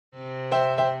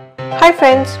Hi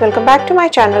friends, welcome back to my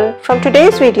channel. From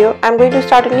today's video, I'm going to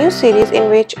start a new series in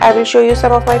which I will show you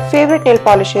some of my favorite nail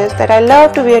polishes that I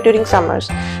love to wear during summers.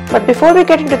 But before we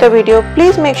get into the video,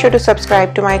 please make sure to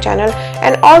subscribe to my channel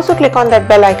and also click on that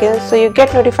bell icon so you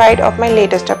get notified of my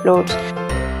latest uploads.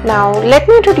 Now let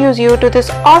me introduce you to this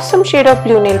awesome shade of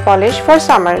blue nail polish for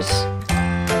summers.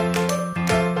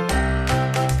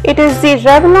 It is the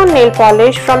Revlon nail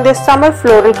polish from the summer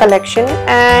floral collection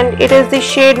and it is the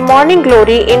shade Morning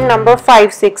Glory in number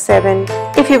 567.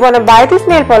 If you want to buy this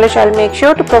nail polish, I'll make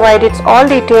sure to provide its all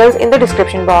details in the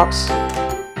description box.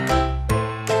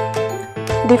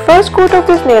 The first coat of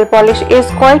this nail polish is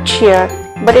quite sheer,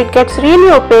 but it gets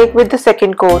really opaque with the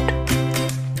second coat.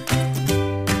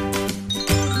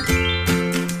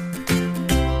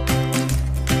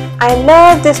 I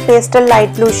love this pastel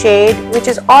light blue shade, which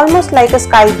is almost like a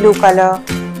sky blue color.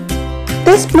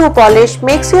 This blue polish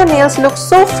makes your nails look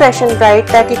so fresh and bright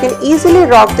that you can easily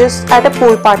rock this at a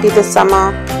pool party this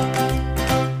summer.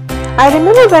 I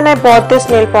remember when I bought this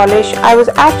nail polish, I was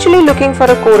actually looking for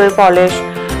a coral polish,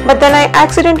 but then I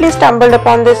accidentally stumbled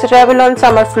upon this Revlon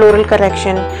summer floral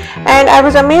collection and I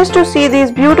was amazed to see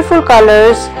these beautiful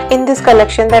colors in this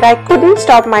collection that I couldn't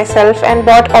stop myself and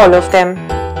bought all of them.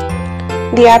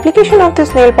 The application of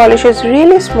this nail polish is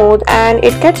really smooth and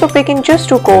it gets opaque in just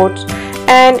 2 coats,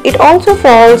 and it also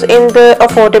falls in the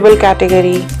affordable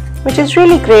category, which is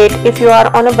really great if you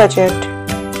are on a budget.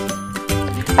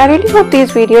 I really hope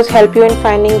these videos help you in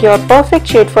finding your perfect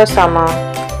shade for summer.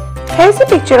 Here's a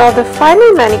picture of the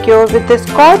final manicure with this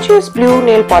gorgeous blue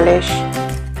nail polish.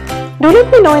 Do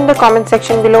let me know in the comment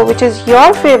section below which is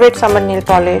your favorite summer nail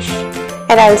polish,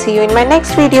 and I'll see you in my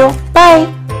next video.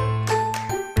 Bye!